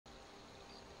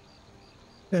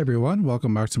Hey everyone,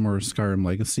 welcome back to more Skyrim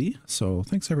Legacy. So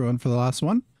thanks everyone for the last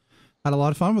one. Had a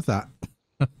lot of fun with that.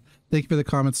 Thank you for the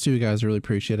comments too, guys. I really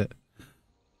appreciate it.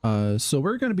 So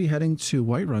we're going to be heading to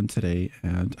Whiterun today,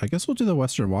 and I guess we'll do the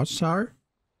Western Watchtower,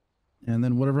 and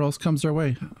then whatever else comes our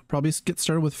way. Probably get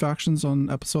started with factions on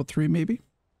episode 3 maybe.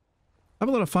 I have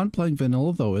a lot of fun playing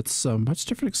vanilla though. It's a much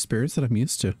different experience that I'm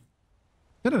used to.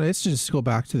 Kind of nice to just go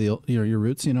back to the your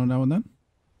roots, you know, now and then.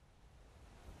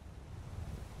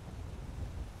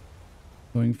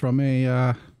 Going from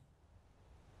a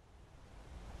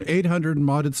 800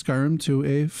 modded Skyrim to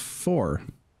a 4.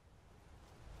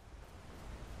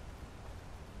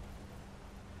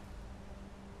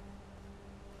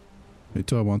 Wait,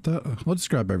 do I want that? I'll just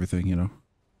grab everything, you know.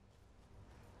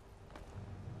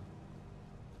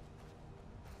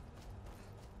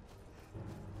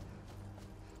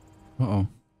 Uh-oh.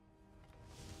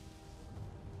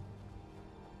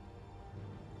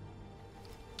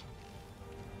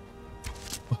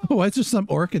 Why is there some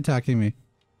orc attacking me?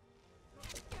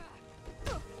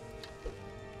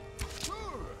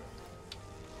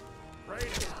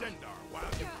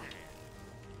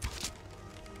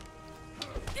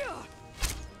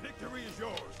 Victory is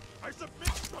yours. I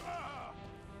submit.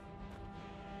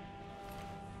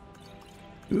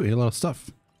 Ooh, a lot of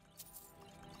stuff.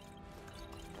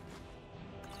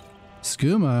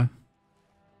 Skooma.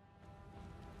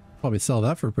 Probably sell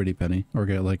that for a pretty penny, or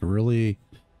get like really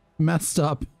messed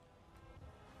up.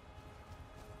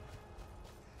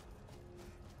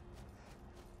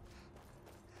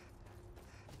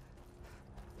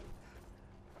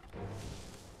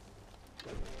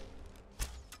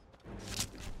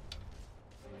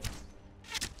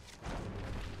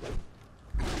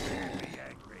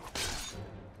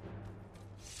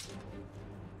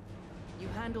 You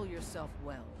handle yourself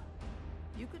well.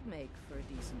 You could make for a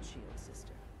decent shield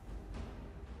sister.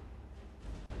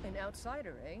 An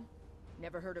outsider, eh?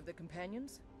 Never heard of the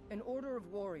Companions? An order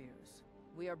of warriors.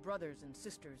 We are brothers and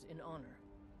sisters in honor.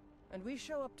 And we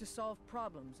show up to solve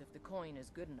problems if the coin is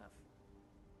good enough.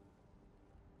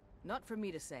 Not for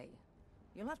me to say.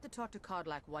 You'll have to talk to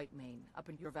Codlack Whitemane up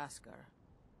in Jorvaskar.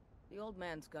 The old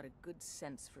man's got a good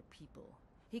sense for people.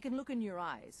 He can look in your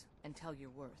eyes and tell your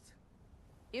worth.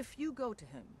 If you go to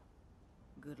him,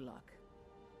 good luck.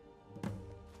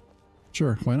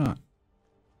 Sure, why not?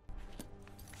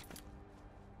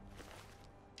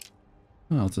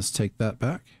 I'll just take that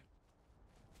back.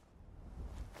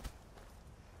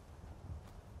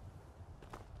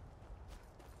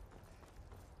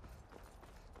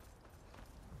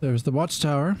 There's the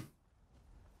watchtower.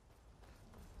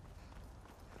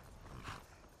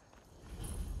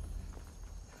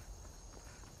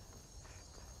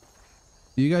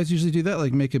 Do you guys usually do that?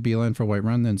 Like make a beeline for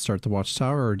Whiterun, then start the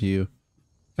watchtower? Or do you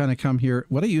kind of come here?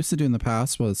 What I used to do in the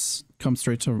past was come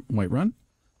straight to Whiterun.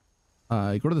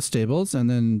 Go to the stables and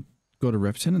then go to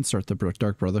Riften and start the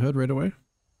Dark Brotherhood right away.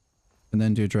 And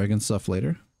then do dragon stuff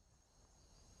later.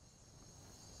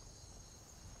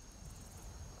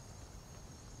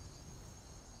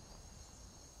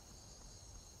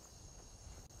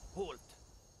 Halt.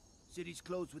 City's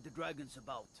closed with the dragons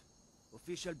about.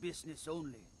 Official business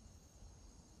only.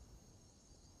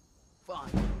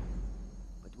 Fine.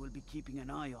 But we'll be keeping an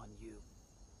eye on you.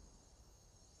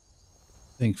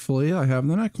 Thankfully, I have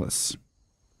the necklace.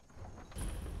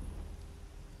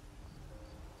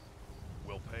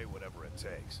 We'll pay whatever it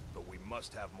takes, but we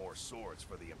must have more swords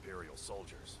for the Imperial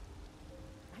soldiers.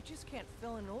 I just can't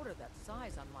fill an order that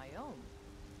size on my own.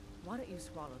 Why don't you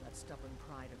swallow that stubborn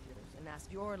pride of yours and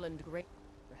ask Yorland Great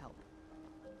for help?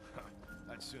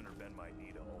 I'd sooner bend my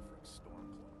knee to Ulfric's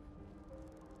Stormcloak.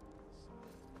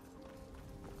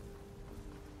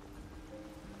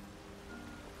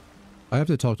 I have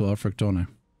to talk to Ulfric, don't I?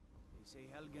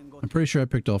 I'm pretty sure I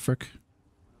picked Ulfric.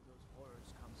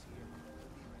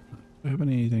 Do I have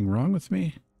anything wrong with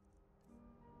me?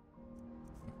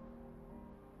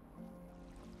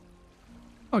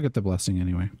 I'll get the blessing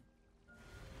anyway.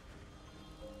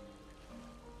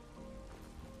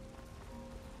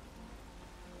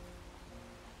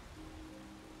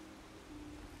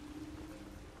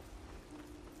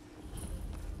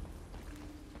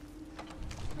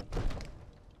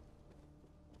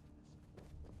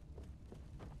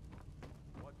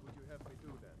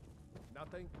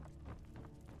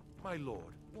 My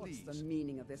lord, What's please. the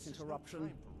meaning of this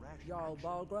interruption? Jarl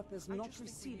Balgruuf is not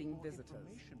receiving visitors.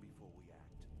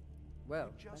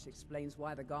 Well, that explains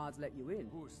why the guards let you in.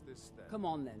 Who's this then? Come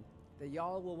on then. The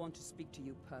Jarl will want to speak to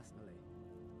you personally.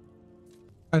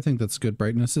 I think that's good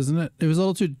brightness, isn't it? It was a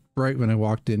little too bright when I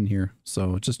walked in here,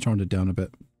 so just toned it down a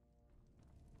bit.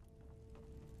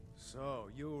 So,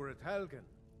 you were at Helgen.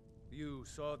 You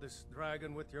saw this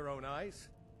dragon with your own eyes?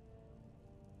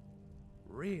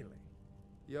 Really?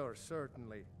 You're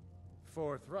certainly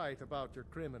forthright about your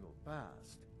criminal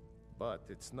past. But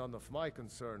it's none of my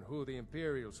concern who the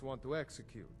Imperials want to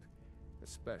execute,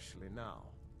 especially now.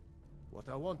 What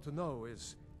I want to know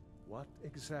is, what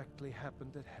exactly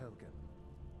happened at Helgen?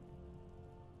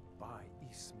 By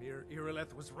Ismir,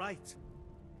 Irileth was right.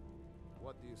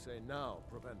 What do you say now,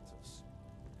 Proventus?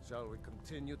 Shall we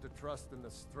continue to trust in the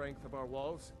strength of our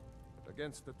walls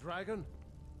against the dragon?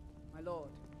 My lord,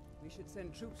 we should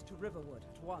send troops to Riverwood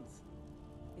at once.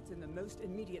 It's in the most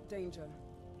immediate danger.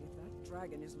 If that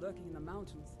dragon is lurking in the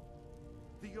mountains...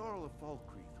 The Jarl of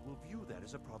Falkreath will view that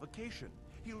as a provocation.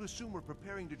 He'll assume we're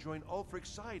preparing to join Ulfric's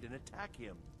side and attack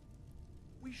him.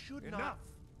 We should not... Enough!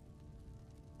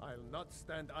 I'll not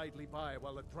stand idly by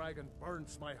while the dragon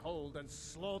burns my hold and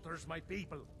slaughters my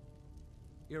people.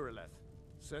 Irileth,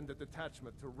 send a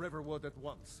detachment to Riverwood at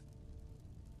once.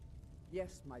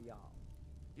 Yes, my Jarl.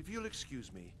 If you'll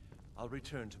excuse me, I'll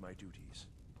return to my duties.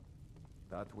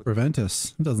 That would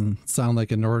Proventus. Doesn't sound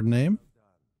like a Nord name.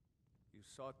 You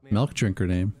sought me Milk out drinker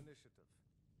name. initiative.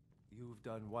 You've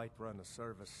done Whiterun a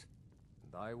service,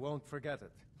 and I won't forget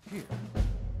it. Here,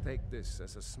 take this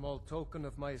as a small token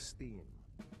of my esteem.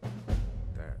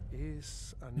 There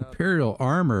is another Imperial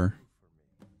armor.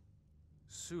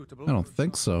 suitable. I don't for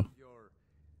think some of so. Your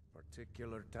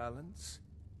particular talents,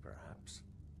 perhaps.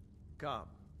 Come,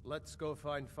 let's go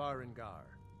find Farengar,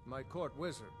 my court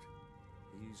wizard.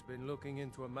 He's been looking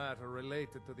into a matter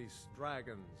related to these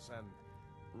dragons and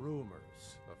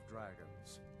rumors of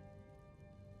dragons.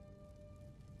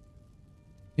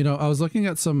 You know, I was looking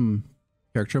at some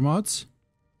character mods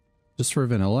just for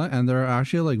vanilla, and there are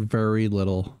actually like very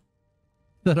little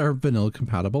that are vanilla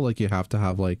compatible. Like you have to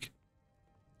have like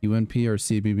UNP or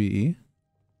CBBE.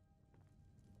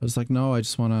 I was like, no, I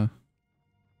just want to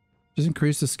just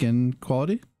increase the skin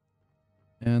quality.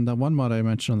 And that one mod I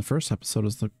mentioned on the first episode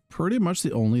is like pretty much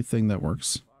the only thing that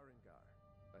works. Farengar,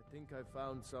 I think I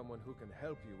found someone who can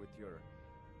help you with your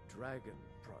dragon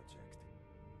project.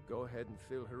 Go ahead and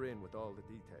fill her in with all the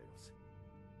details.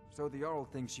 So the Jarl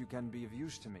thinks you can be of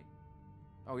use to me.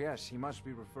 Oh yes, he must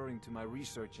be referring to my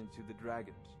research into the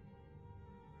dragons.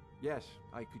 Yes,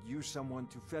 I could use someone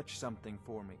to fetch something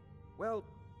for me. Well,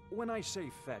 when I say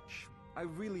fetch, I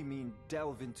really mean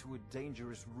delve into a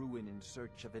dangerous ruin in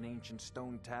search of an ancient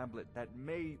stone tablet that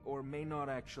may or may not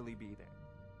actually be there.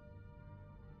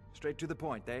 Straight to the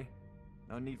point, eh?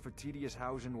 No need for tedious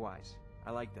hows and whys.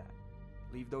 I like that.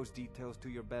 Leave those details to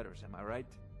your betters, am I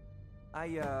right?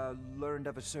 I, learned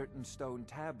of a certain stone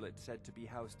tablet said to be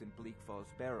housed in Bleak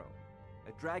Falls Barrow.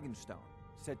 A dragon stone,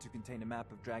 said to contain a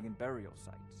map of dragon burial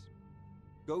sites.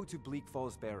 Go to Bleak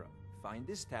Falls Barrow, find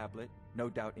this tablet, no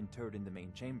doubt interred in the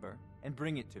main chamber, and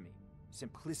bring it to me.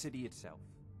 Simplicity itself.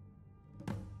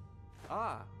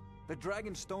 Ah, the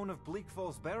dragon stone of Bleak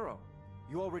Falls Barrow.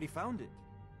 You already found it.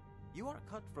 You are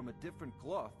cut from a different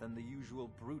cloth than the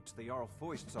usual brutes the Jarl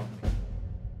foists on me.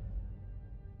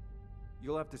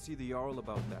 You'll have to see the Jarl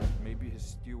about that, maybe his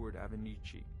steward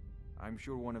Avenici. I'm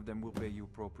sure one of them will pay you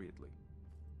appropriately.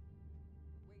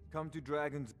 Come to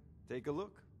Dragons, take a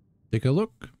look. Take a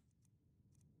look.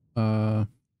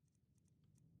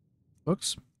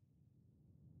 Books.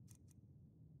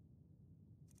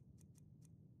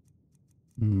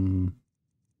 I'm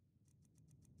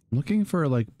looking for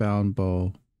like bound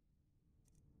bow.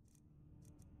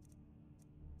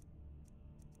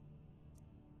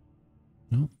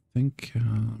 I don't think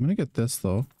I'm gonna get this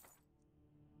though.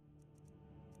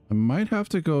 I might have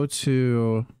to go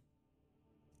to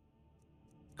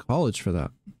college for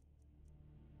that.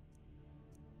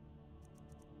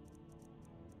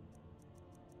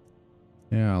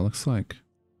 Yeah, looks like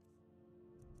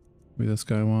maybe this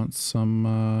guy wants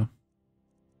some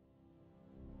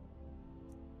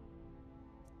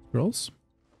scrolls.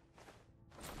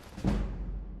 Here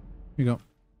you go.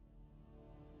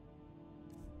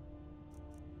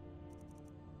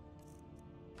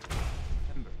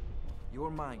 Remember, your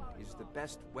mind is the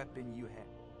best weapon you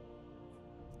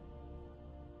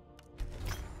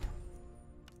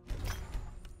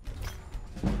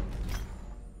have.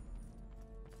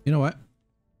 You know what?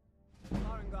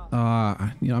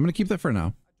 You know, I'm gonna keep that for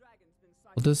now.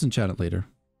 I'll disenchant it later.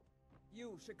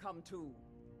 You should come too.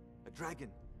 A dragon?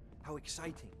 How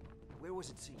exciting. Where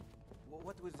was it seen?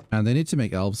 What was it? And they need to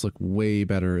make elves look way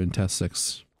better in Test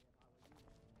 6.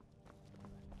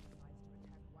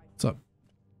 What's up?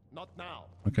 Not now.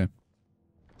 Okay.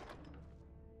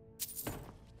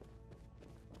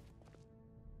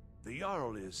 The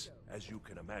Jarl is, as you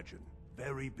can imagine,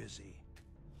 very busy.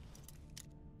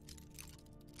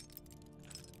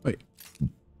 Wait.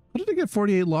 How did get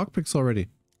 48 lockpicks already.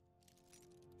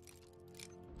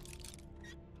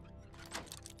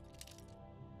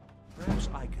 Perhaps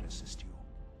I can assist you.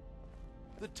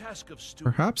 The task of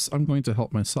Perhaps I'm going to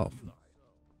help myself.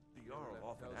 The Jarl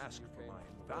often asks for my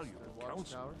valuable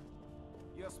counsel.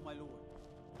 Yes, my lord.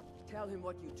 Tell him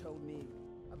what you told me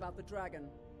about the dragon.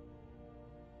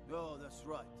 Oh, that's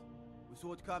right. We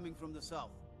saw it coming from the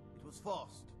south. It was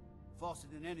fast. Faster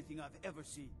than anything I've ever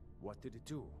seen. What did it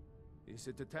do? Is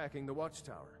it attacking the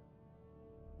watchtower?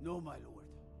 No, my lord.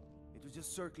 It was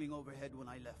just circling overhead when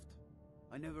I left.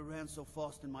 I never ran so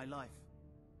fast in my life.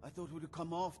 I thought it would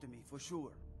come after me, for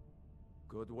sure.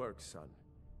 Good work, son.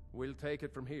 We'll take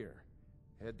it from here.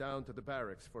 Head down to the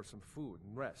barracks for some food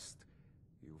and rest.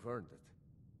 You've earned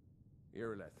it.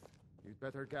 Irileth, you'd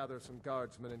better gather some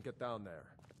guardsmen and get down there.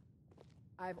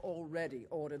 I've already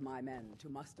ordered my men to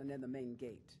muster near the main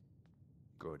gate.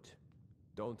 Good.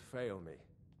 Don't fail me.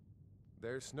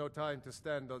 There's no time to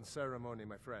stand on ceremony,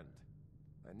 my friend.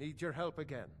 I need your help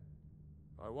again.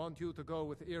 I want you to go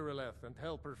with Irileth and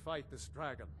help her fight this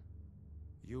dragon.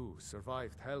 You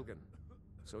survived Helgen,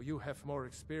 so you have more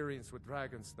experience with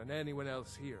dragons than anyone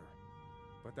else here.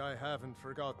 But I haven't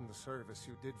forgotten the service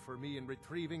you did for me in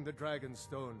retrieving the Dragon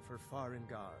Stone for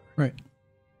Farengar. Right.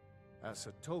 As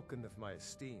a token of my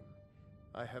esteem,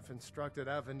 I have instructed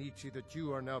Avenici that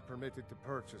you are now permitted to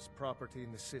purchase property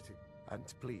in the city. And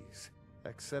please,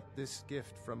 accept this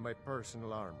gift from my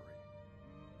personal armory.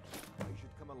 You should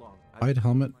come along. Hide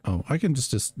helmet. Oh, I can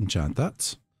just enchant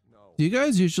that. Do you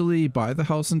guys usually buy the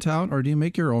house in town, or do you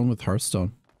make your own with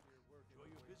Hearthstone?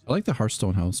 I like the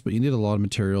Hearthstone house, but you need a lot of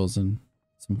materials and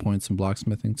some points and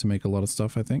blacksmithing to make a lot of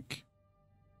stuff, I think.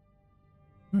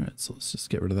 Alright, so let's just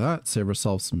get rid of that. Save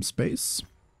ourselves some space.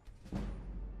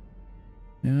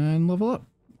 And level up.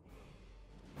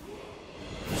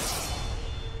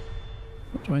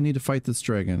 What do I need to fight this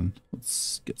dragon?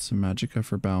 Let's get some magicka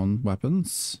for bound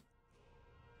weapons.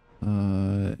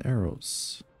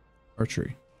 Arrows.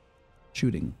 Archery.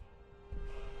 Shooting.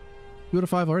 2 out of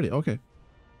 5 already. Okay.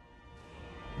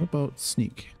 What about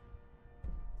sneak?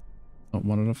 Oh,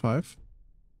 1 out of 5.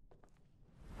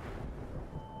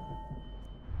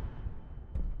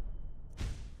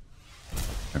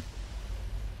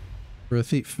 For a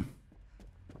thief.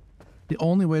 The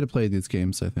only way to play these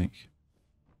games, I think.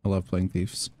 I love playing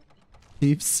thieves.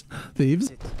 Thieves.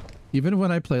 Even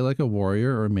when I play like a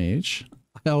warrior or a mage,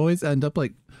 I always end up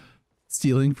like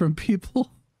stealing from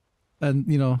people and,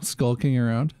 you know, skulking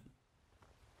around.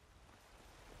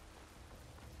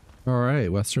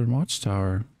 Alright, Western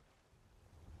Watchtower.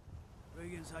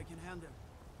 Brigands I can handle.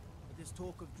 But this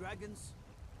talk of dragons?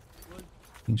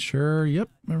 Well, sure, yep,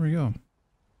 there we go.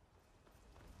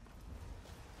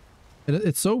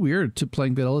 It's so weird to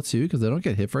playing vanilla too, because they don't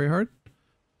get hit very hard.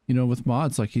 You know, with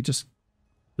mods, like there's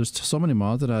so many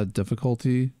mods that add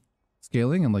difficulty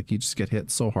scaling, and like you just get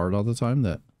hit so hard all the time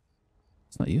that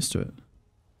it's not used to it.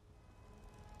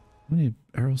 How many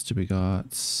arrows do we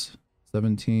got?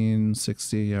 17,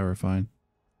 60, yeah, we're fine.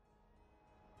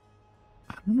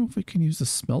 I don't know if we can use the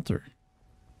smelter.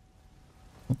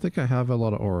 I don't think I have a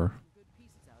lot of ore.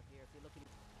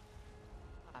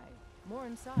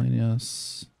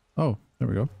 Yes. Oh, there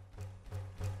we go.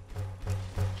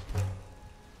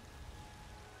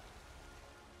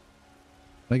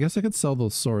 I guess I could sell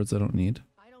those swords I don't need.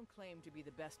 I don't claim to be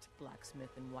the best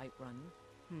blacksmith in Whiterun.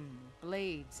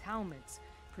 Blades, helmets,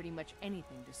 pretty much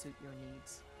anything to suit your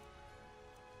needs.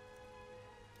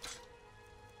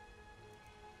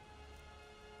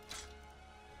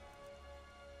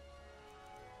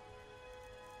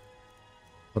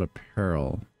 What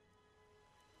apparel?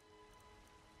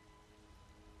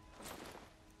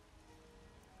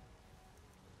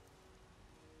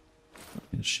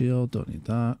 Don't need a shield, don't need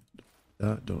that.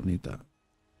 Don't need that.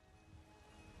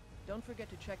 Don't forget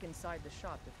to check inside the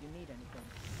shop if you need anything.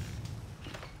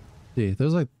 See,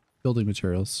 there's like building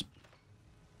materials.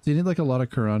 So you need like a lot of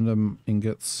corundum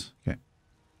ingots. Okay.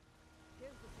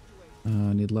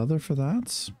 Need leather for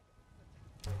that.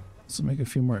 So make a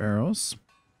few more arrows.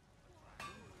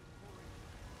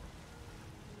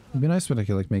 It'd be nice when I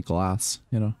could like make glass,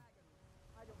 you know.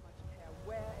 I don't much care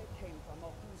where it came from or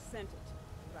who sent it.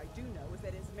 What I do know is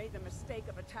that it's made the mistake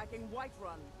of attacking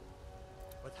Whiterun.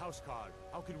 But Housecarl,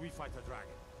 how can we fight a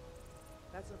dragon?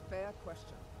 That's a fair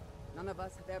question. None of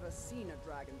us have ever seen a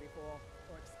dragon before,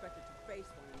 or expected to face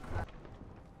one in fact.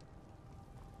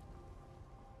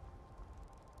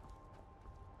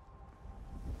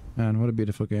 Man, what a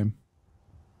beautiful game.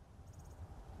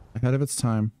 Ahead of its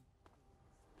time.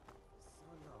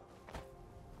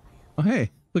 Oh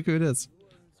hey, look who it is.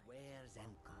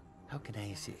 How can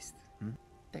I assist?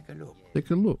 Take a look. Take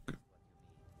a look.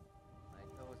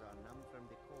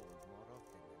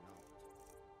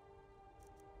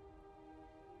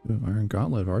 Ooh, Iron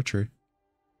Gauntlet of Archery.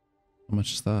 How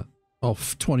much is that? Oh,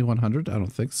 2100? I don't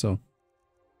think so.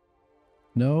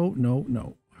 No, no,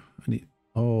 no.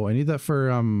 I need that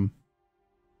for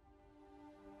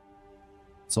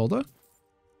Solda?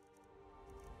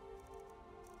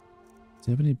 Does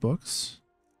he have any books?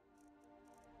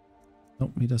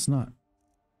 Nope, he does not.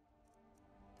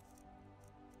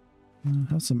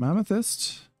 Have some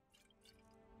amethyst.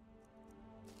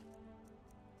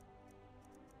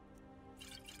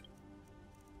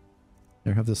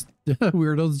 There, have this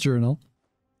weirdo's journal.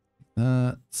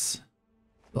 That's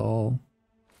all.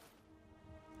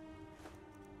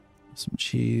 Some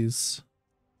cheese.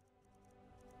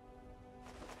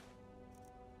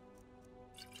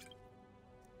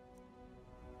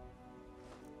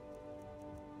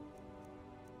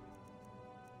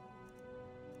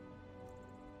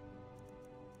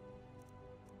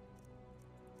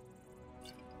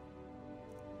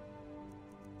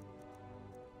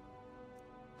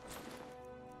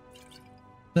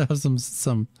 Have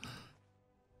some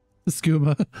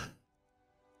scuba.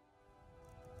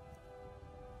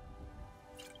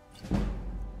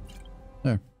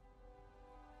 There.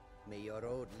 May your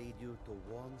road lead you to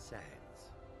warm sands.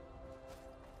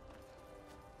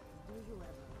 Do you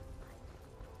ever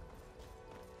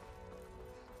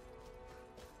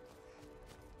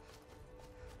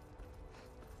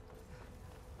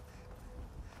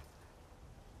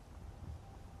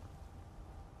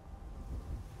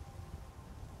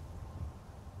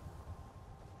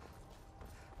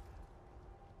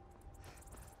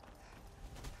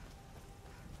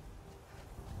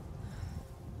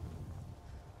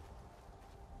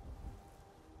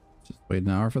Wait an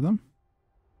hour for them?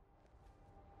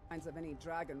 Signs of any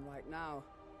dragon right now,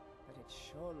 but it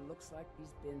sure looks like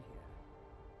he's been here.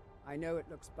 I know it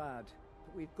looks bad,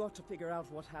 but we've got to figure out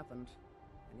what happened,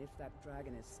 and if that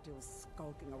dragon is still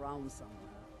skulking around somewhere.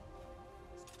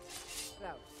 Get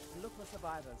out and look for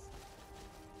survivors.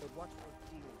 But watch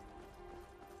for deal.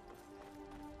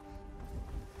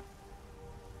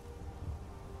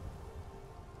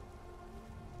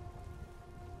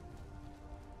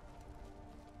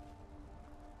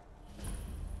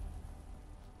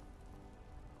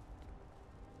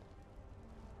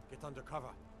 Get under cover.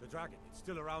 The dragon, it's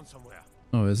still around somewhere.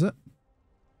 Oh, is it?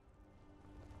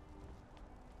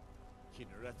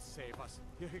 Kinneret, save us.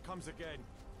 Here he comes again.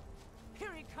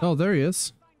 Here he comes. Oh, there he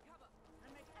is. Find cover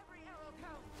and make every arrow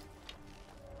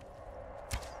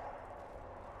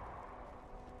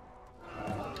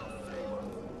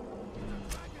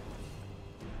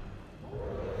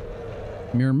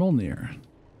count. Mir Molnir.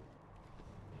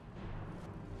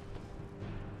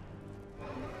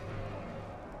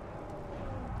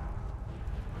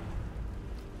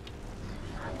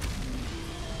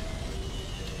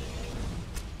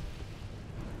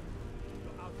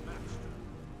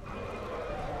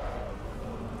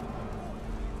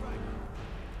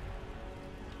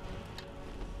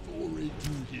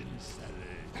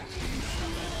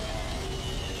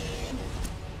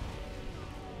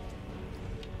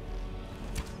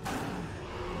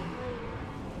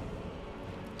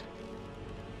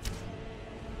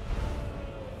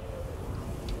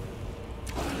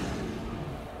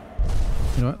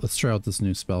 You know what? Let's try out this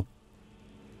new spell.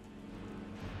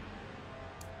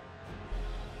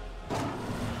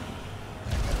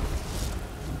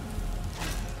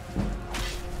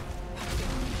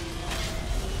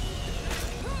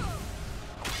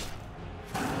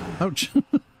 Ouch.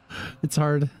 It's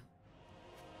hard.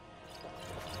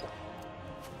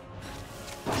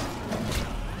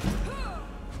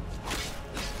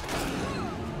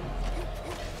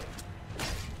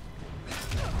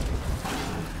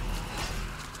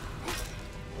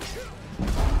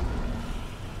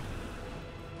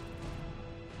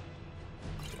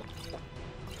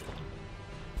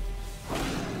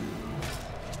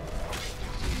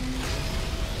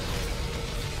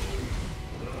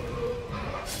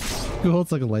 Cool,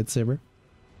 it's like a lightsaber.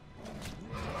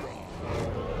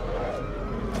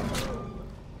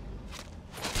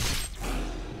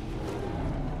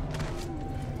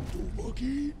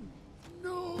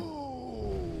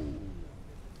 No.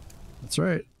 That's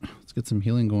right. Let's get some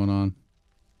healing going on.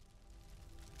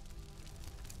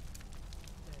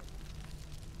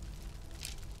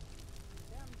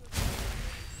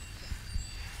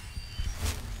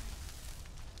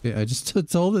 Okay, I just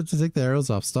told it to take the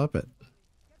arrows off. Stop it.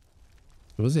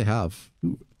 What does he have?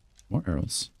 Ooh, more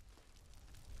arrows.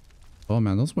 Oh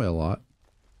man, those weigh a lot.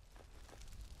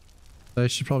 I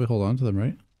should probably hold on to them,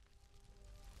 right?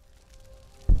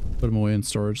 Put them away in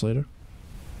storage later.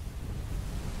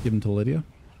 Give them to Lydia.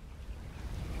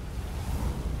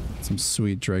 Some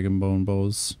sweet dragon bone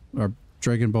bows. Or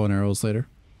dragon bow and arrows later.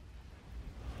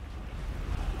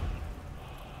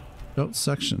 Shout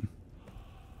section.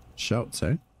 Shouts,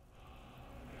 eh?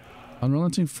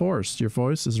 Unrelenting force. Your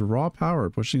voice is raw power,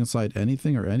 pushing aside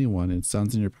anything or anyone and it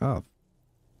stands in your path.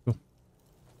 Cool.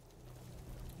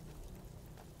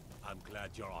 I'm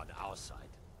glad you're on our side.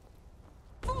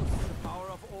 The power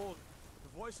of old.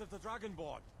 The voice of the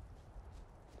Dragonborn.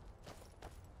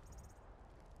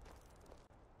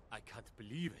 I can't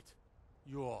believe it.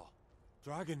 You're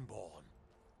Dragonborn.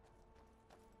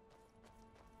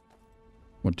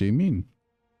 What do you mean?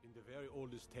 In the very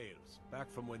oldest tales,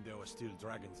 back from when there were still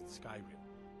dragons in Skyrim,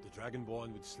 the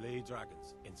Dragonborn would slay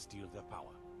dragons and steal their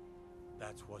power.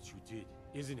 That's what you did,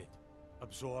 isn't it?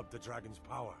 Absorb the dragon's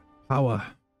power. Power.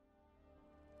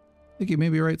 I think you may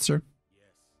be right, sir.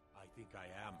 Yes, I think I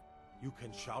am. You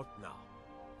can shout now.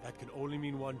 That can only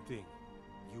mean one thing.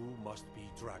 You must be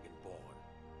Dragonborn.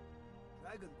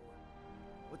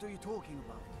 Dragonborn? What are you talking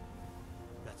about?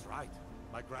 That's right.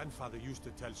 My grandfather used to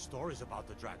tell stories about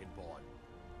the Dragonborn.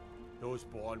 Those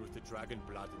born with the dragon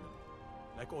blood in them.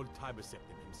 Like old Tiber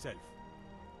Septim himself.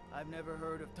 I've never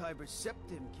heard of Tiber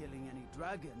Septim killing any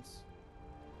dragons.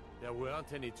 There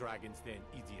weren't any dragons then,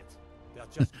 idiot. They're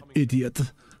just coming Idiot. for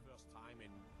the first time in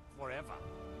forever.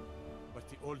 But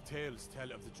the old tales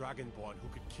tell of the Dragonborn who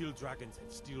could kill dragons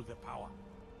and steal their power.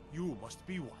 You must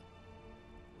be one.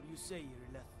 What do you say,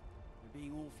 Irileth? You're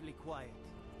being awfully quiet.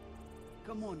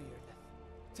 Come on, Irileth.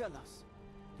 Tell us,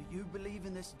 do you believe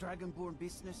in this Dragonborn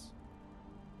business?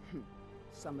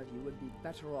 Some of you would be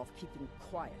better off keeping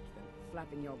quiet than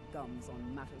flapping your gums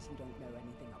on matters you don't know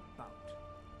anything about.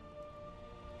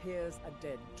 Here's a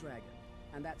dead dragon,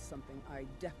 and that's something I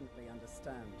definitely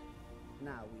understand.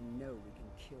 Now we know we can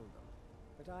kill them.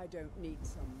 But I don't need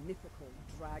some mythical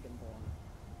Dragonborn.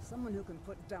 Someone who can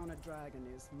put down a dragon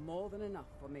is more than enough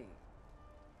for me.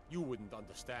 You wouldn't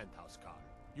understand, Housecarl.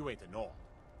 You ain't a Nord.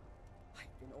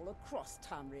 I've been all across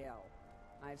Tamriel.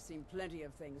 I've seen plenty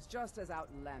of things just as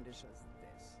outlandish as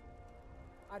this.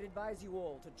 I'd advise you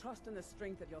all to trust in the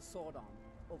strength of your sword arm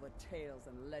over tales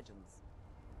and legends.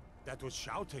 That was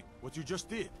shouting, what you just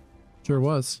did. Sure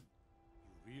was.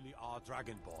 You really are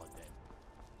Dragonborn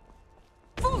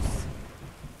then.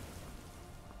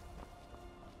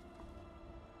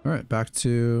 Alright, back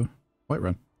to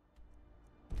Whiterun.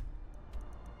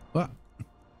 What?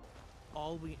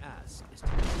 All we ask is to...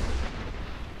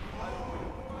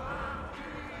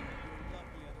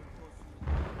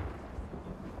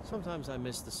 Sometimes I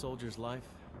miss the soldier's life,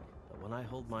 but when I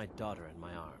hold my daughter in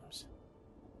my arms,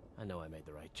 I know I made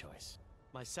the right choice.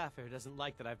 My Sapphire doesn't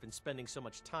like that I've been spending so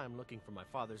much time looking for my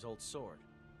father's old sword.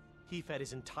 He fed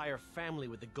his entire family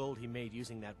with the gold he made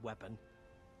using that weapon.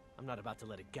 I'm not about to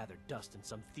let it gather dust in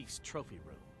some thief's trophy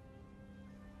room.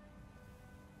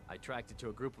 I tracked it to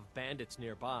a group of bandits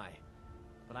nearby,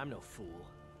 but I'm no fool.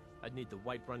 I'd need the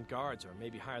Whiterun guards or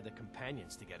maybe hire the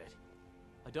companions to get it.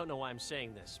 I don't know why I'm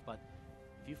saying this, but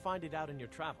if you find it out in your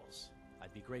travels,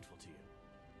 I'd be grateful to you.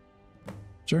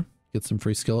 Sure. Get some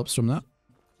free skill ups from that.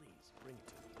 Please, bring it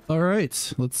to me.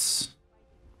 Alright, let's...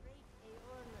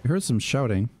 I heard some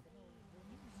shouting.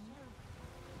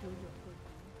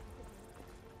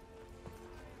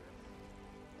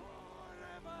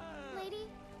 Lady,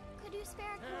 could you spare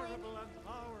a coin?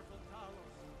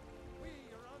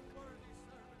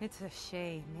 It's a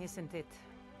shame, isn't it?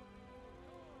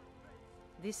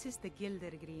 This is the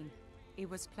Gilder Green. It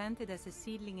was planted as a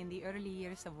seedling in the early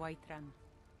years of Whiterun.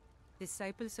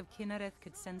 Disciples of Kynareth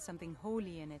could sense something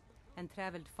holy in it, and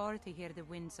traveled far to hear the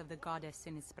winds of the goddess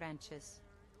in its branches.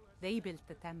 They built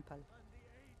the temple.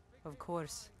 Of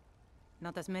course,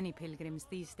 not as many pilgrims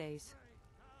these days.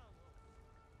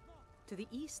 To the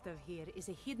east of here is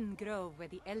a hidden grove where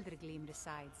the Eldergleam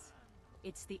resides.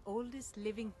 It's the oldest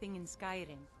living thing in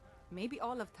Skyrim, maybe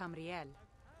all of Tamriel.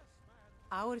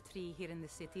 Our tree here in the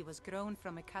city was grown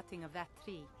from a cutting of that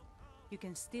tree. You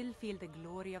can still feel the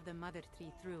glory of the mother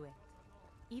tree through it.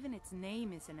 Even its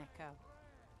name is an echo.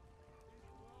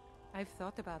 I've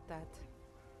thought about that.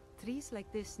 Trees like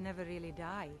this never really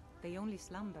die, they only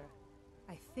slumber.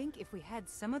 I think if we had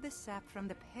some of the sap from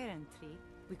the parent tree,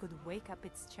 we could wake up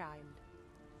its child.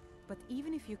 But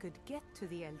even if you could get to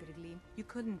the Eldergleam, you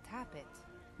couldn't tap it.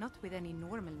 Not with any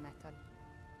normal metal.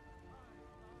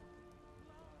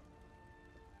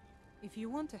 If you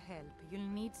want to help, you'll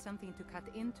need something to cut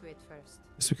into it first.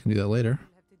 Guess we can do that later.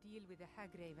 You'll have to deal with the hag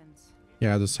ravens.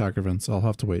 Yeah, there's hacker events. I'll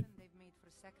have to wait.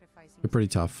 They're pretty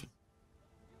tough.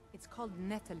 It's called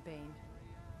Nettlebane.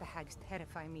 The hags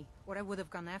terrify me, or I would have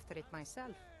gone after it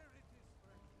myself.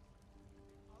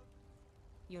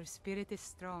 Your spirit is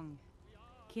strong.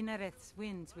 Kynareth's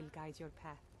winds will guide your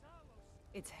path.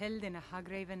 It's held in a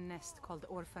hagraven nest called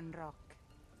Orphan Rock.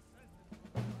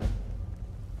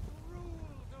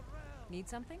 Need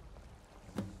something?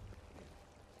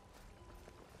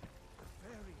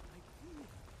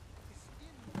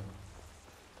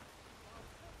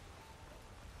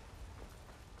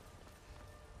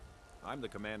 I'm the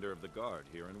commander of the guard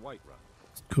here in Whiterun.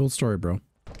 Cool story, bro.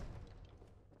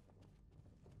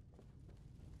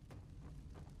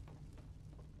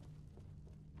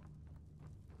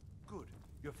 Good.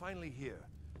 You're finally here.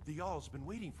 The Jarl's been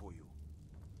waiting for you.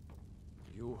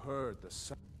 You heard the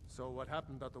sound. So what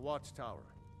happened at the watchtower?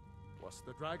 Was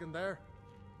the dragon there?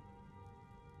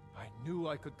 I knew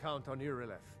I could count on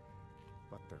Irileth,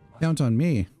 but there must Count on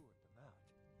me.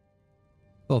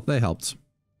 Well, they helped.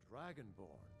 Dragonborn.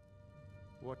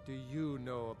 What do you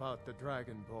know about the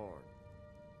Dragonborn?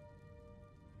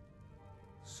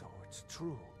 So it's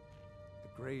true.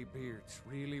 The Greybeards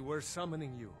really were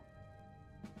summoning you.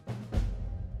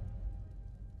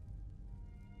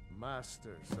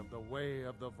 Masters of the Way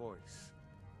of the Voice.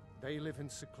 They live in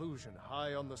seclusion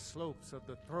high on the slopes of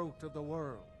the throat of the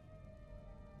world.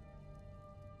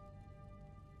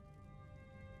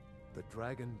 The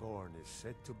Dragonborn is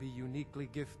said to be uniquely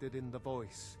gifted in the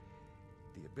voice.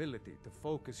 The ability to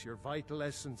focus your vital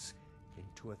essence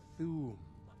into a thum,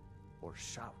 or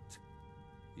shout.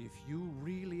 If you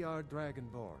really are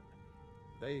Dragonborn,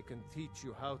 they can teach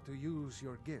you how to use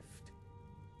your gift.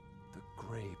 The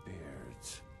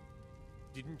Greybeards.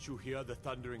 Didn't you hear the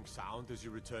thundering sound as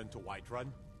you returned to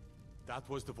Whiterun? That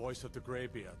was the voice of the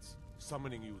Greybeards,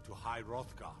 summoning you to High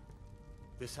Hrothgar.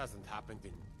 This hasn't happened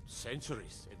in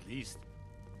centuries, at least.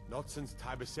 Not since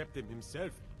Tiber Septim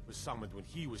himself was summoned when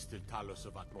he was still Talos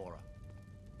of Atmora.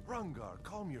 Rangar,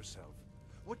 calm yourself.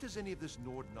 What does any of this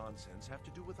Nord nonsense have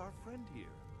to do with our friend here?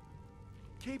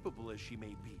 Capable as she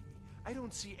may be, I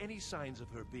don't see any signs of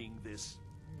her being this,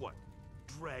 what,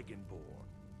 Dragonborn.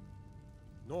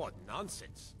 Nord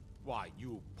nonsense? Why,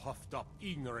 you puffed up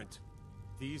ignorant.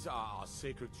 These are our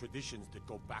sacred traditions that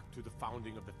go back to the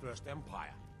founding of the First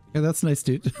Empire. Yeah, that's nice,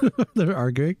 dude. They're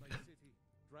arguing.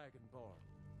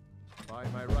 Dragonborn. By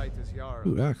my right as Jarl,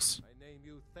 Ooh, axe. I name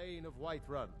you Thane of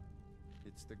Whiterun.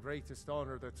 It's the greatest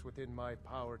honor that's within my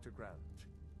power to grant.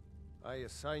 I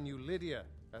assign you Lydia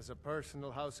as a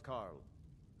personal housecarl,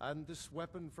 and this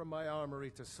weapon from my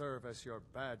armory to serve as your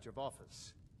badge of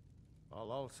office.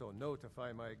 I'll also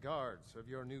notify my guards of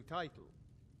your new title.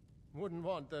 Wouldn't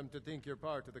want them to think you're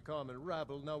part of the common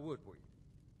rabble, now would we?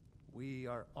 We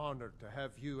are honored to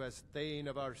have you as Thane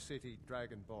of our city,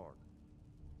 Dragonborn.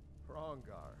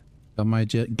 Rongar. Got my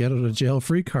get out of jail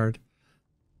free card.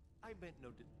 I meant no.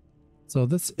 So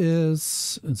this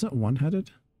is it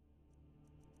one-headed?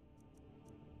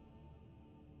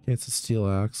 Okay, it's a steel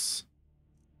axe.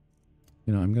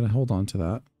 You know, I'm gonna hold on to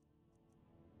that.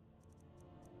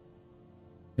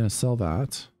 Gonna sell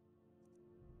that.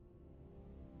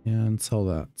 And sell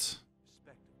that.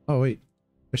 Oh wait.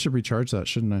 I should recharge that,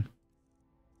 shouldn't I?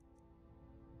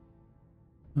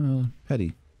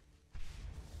 Petty.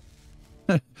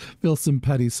 Feel some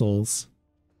petty souls.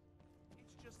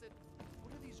 It's just that,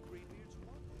 what do these Greybeards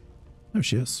want? There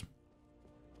she is.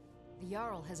 The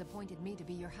Jarl has appointed me to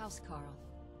be your housecarl.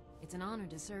 It's an honor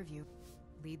to serve you.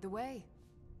 Lead the way.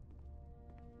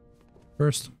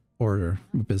 First order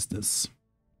of business.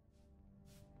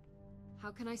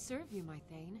 How can I serve you, my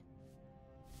Thane?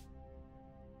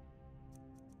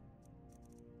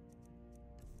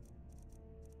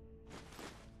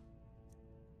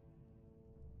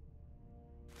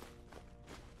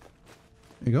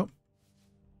 There you go.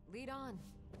 Lead on.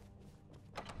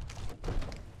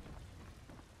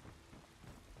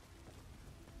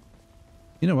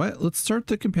 You know what? Let's start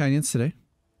the companions today.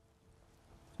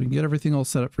 So we can get everything all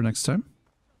set up for next time.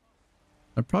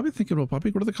 I'm probably thinking we'll probably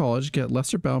go to the college, get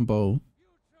Lesser Bound Bow,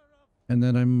 and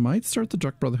then I might start the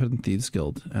Druk Brotherhood and Thieves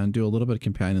Guild and do a little bit of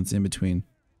companions in between.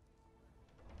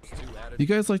 You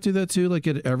guys like to do that too? Like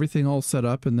get everything all set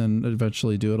up and then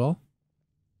eventually do it all?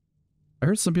 I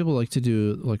heard some people like to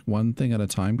do like one thing at a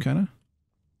time, kind of.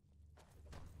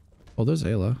 Oh, there's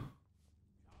Ayla.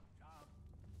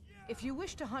 If you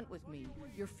wish to hunt with me,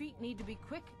 your feet need to be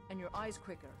quick and your eyes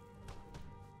quicker.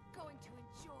 Going to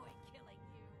enjoy killing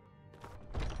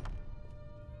you.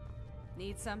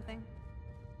 Need something?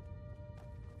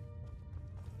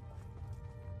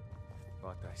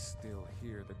 But I still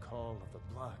hear the call of the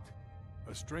blood.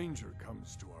 A stranger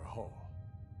comes to our hall.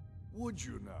 Would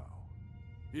you now?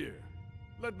 Here,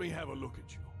 let me have a look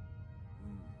at you.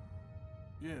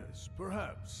 Yes,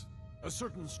 perhaps. A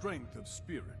certain strength of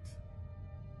spirit.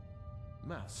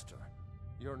 Master,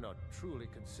 you're not truly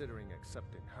considering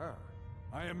accepting her.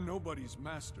 I am nobody's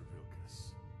master,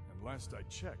 Vilkas. And last I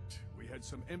checked, we had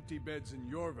some empty beds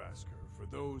in Jorvaskr for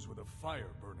those with a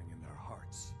fire burning in their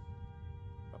hearts.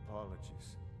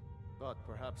 apologies. But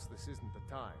perhaps this isn't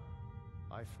the time.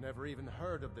 I've never even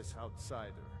heard of this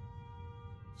outsider.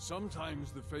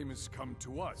 Sometimes the famous come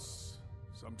to us.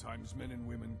 Sometimes men and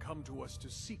women come to us to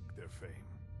seek their fame.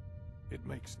 It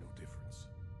makes no difference.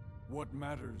 What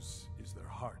matters is their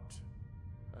heart.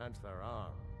 And their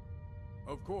arm.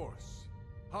 Of course.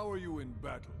 How are you in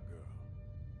battle, girl?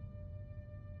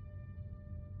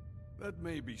 That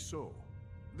may be so.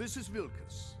 This is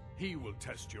Vilkas. He will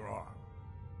test your arm.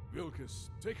 Vilkas,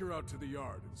 take her out to the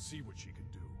yard and see what she can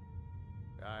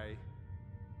do. Aye.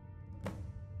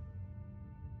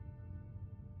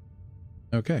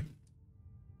 Okay.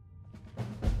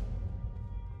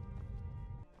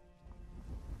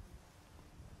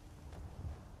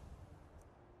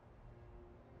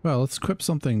 Well, let's equip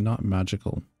something not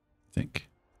magical, I think.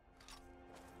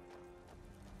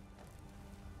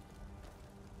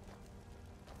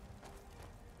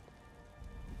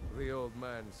 The old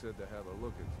man said to have a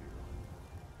look at you.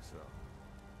 So,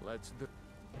 let's do...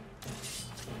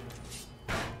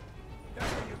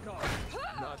 That's what you call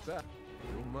it. Not that.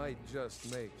 You might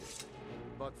just make it.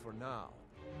 But for now,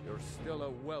 you're still a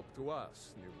whelp to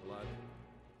us, new blood.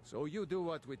 So you do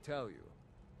what we tell you.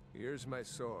 Here's my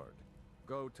sword.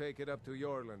 Go take it up to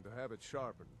Yorland to have it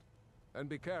sharpened. And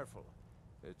be careful.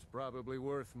 It's probably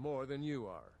worth more than you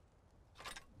are.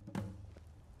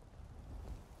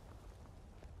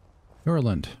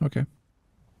 Yorland, okay.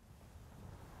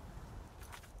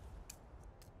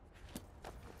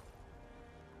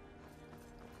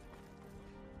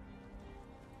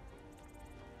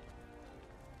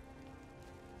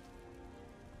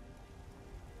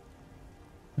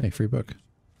 Hey, free book.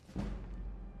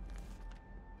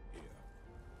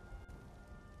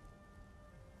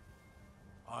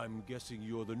 I'm guessing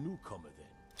you're the newcomer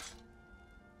then.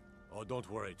 Oh, don't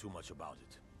worry too much about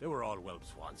it. They were all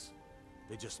whelps once.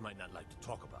 They just might not like to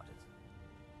talk about it.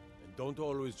 And don't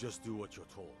always just do what you're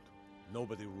told.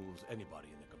 Nobody rules anybody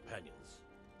in the companions.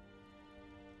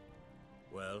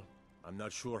 Well, I'm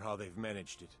not sure how they've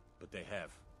managed it, but they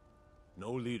have.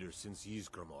 No leader since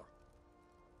Ysgramor.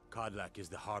 Kodlak is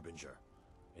the Harbinger,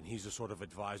 and he's a sort of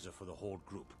advisor for the whole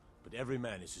group, but every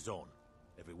man is his own.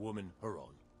 Every woman, her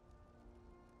own.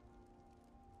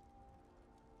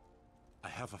 I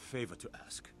have a favor to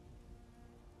ask.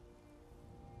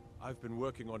 I've been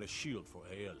working on a shield for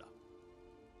Aela.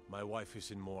 My wife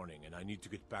is in mourning, and I need to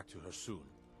get back to her soon.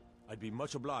 I'd be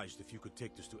much obliged if you could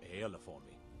take this to Aela for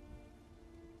me.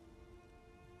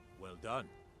 Well done.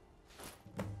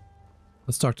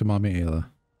 Let's talk to Mommy Ayla.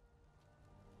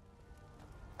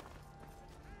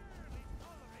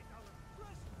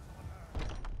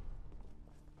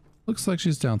 Looks like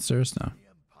she's downstairs now.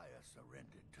 The Empire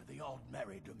surrendered to the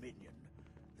Aldmeri Dominion.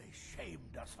 They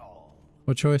shamed us all.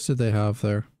 What choice did they have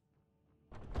there?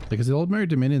 Like, is the Aldmeri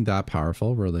Dominion that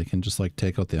powerful where they can just like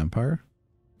take out the Empire?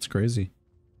 It's crazy.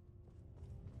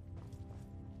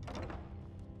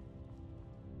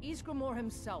 Ysgramor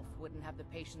himself wouldn't have the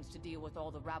patience to deal with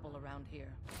all the rabble around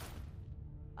here.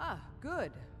 Ah,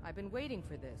 good. I've been waiting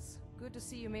for this. Good to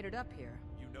see you made it up here.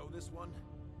 You know this one?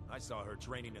 I saw her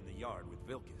training in the yard with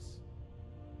Vilkas.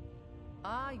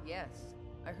 Ah, yes.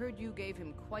 I heard you gave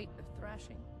him quite a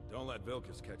thrashing. Don't let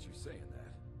Vilkas catch you saying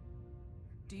that.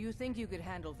 Do you think you could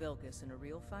handle Vilkas in a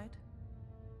real fight?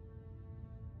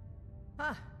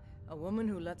 Ah, a woman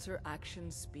who lets her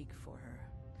actions speak for her.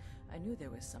 I knew there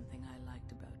was something I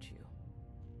liked about you.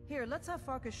 Here, let's have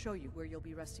Farkas show you where you'll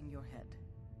be resting your head.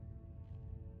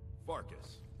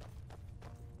 Farkas.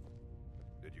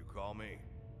 Did you call me?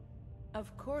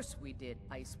 Of course we did,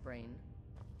 Icebrain.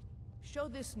 Show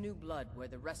this new blood where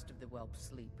the rest of the whelps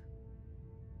sleep.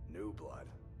 New blood?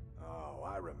 Oh,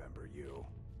 I remember you.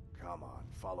 Come on,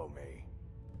 follow me.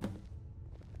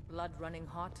 Blood running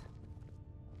hot?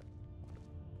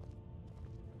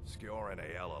 Skjor and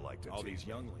Aela like to all tease these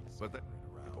younglings, but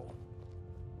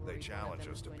they challenge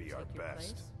us to be our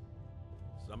best.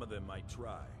 Some of them might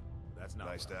try. That's not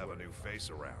nice to have a new face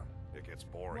around. It gets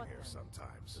boring here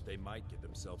sometimes. But they might get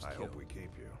themselves I killed. hope we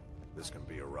keep you. This can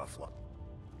be a rough one.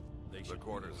 The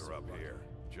quarters are up here.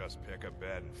 Just pick a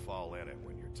bed and fall in it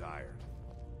when you're tired.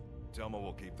 Telma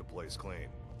will keep the place clean.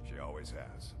 She always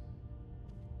has.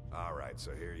 Alright,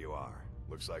 so here you are.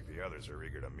 Looks like the others are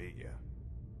eager to meet you.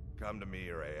 Come to me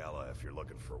or Aela if you're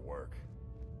looking for work.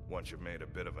 Once you've made a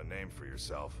bit of a name for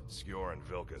yourself, Skjor and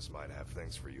Vilkas might have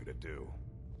things for you to do.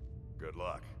 Good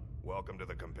luck. Welcome to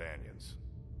the Companions.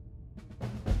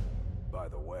 By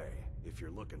the way, if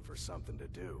you're looking for something to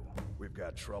do, we've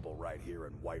got trouble right here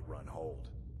in Whiterun Hold.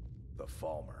 The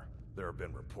Falmer. There have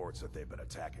been reports that they've been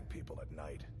attacking people at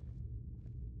night.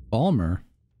 Falmer?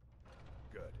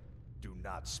 Good. Do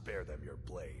not spare them your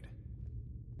blade.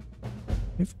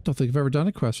 I don't think I've ever done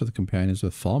a quest for the companions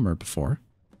with Falmer before.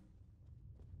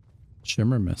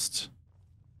 Shimmer Mist.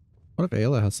 What if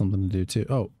Ayla has something to do too?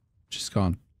 Oh, she's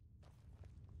gone.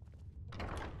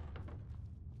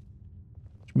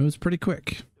 She moves pretty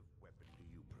quick.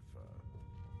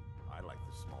 I like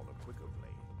the smaller, quicker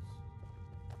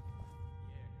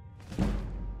blades.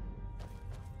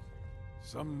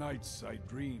 Some nights I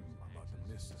dream about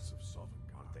the mists of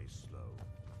Sovngarde. Aren't they slow?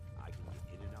 I can get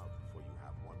in and out before you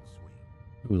have one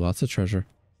swing. Ooh, lots of treasure.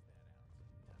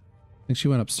 I think she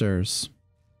went upstairs.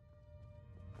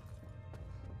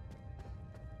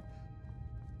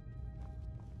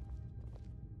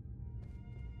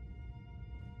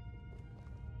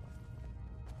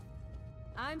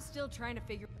 I'm still trying to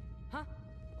figure... Huh?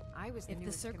 I was the If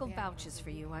the circle vouches for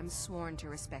you, I'm sworn to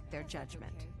respect their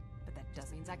judgment. But that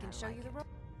doesn't means mean I can show you the road.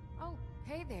 Oh,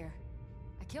 hey there.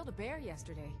 I killed a bear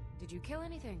yesterday. Did you kill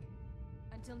anything?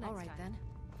 Until next All right time. then.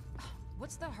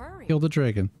 What's the hurry? Kill the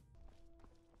dragon.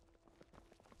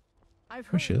 I've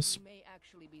There heard she is. you may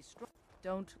actually be strong.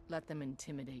 Don't let them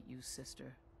intimidate you,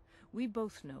 sister. We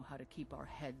both know how to keep our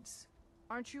heads.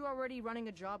 Aren't you already running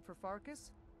a job for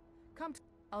Farkas? Come,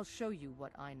 I'll show you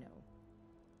what I know.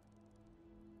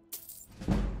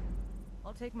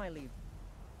 I'll take my leave.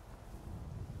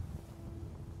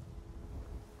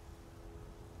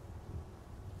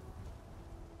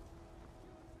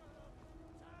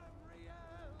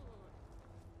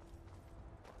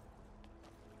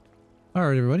 All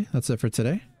right, everybody, that's it for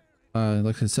today.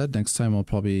 Like I said, next time we'll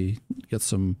probably get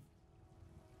some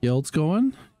guilds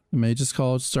going. The Mages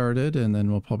College started, and then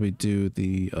we'll probably do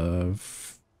the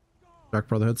Dark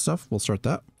Brotherhood stuff. We'll start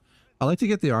that. I like to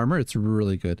get the armor. It's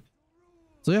really good.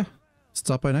 So yeah,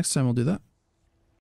 stop by next time. We'll do that.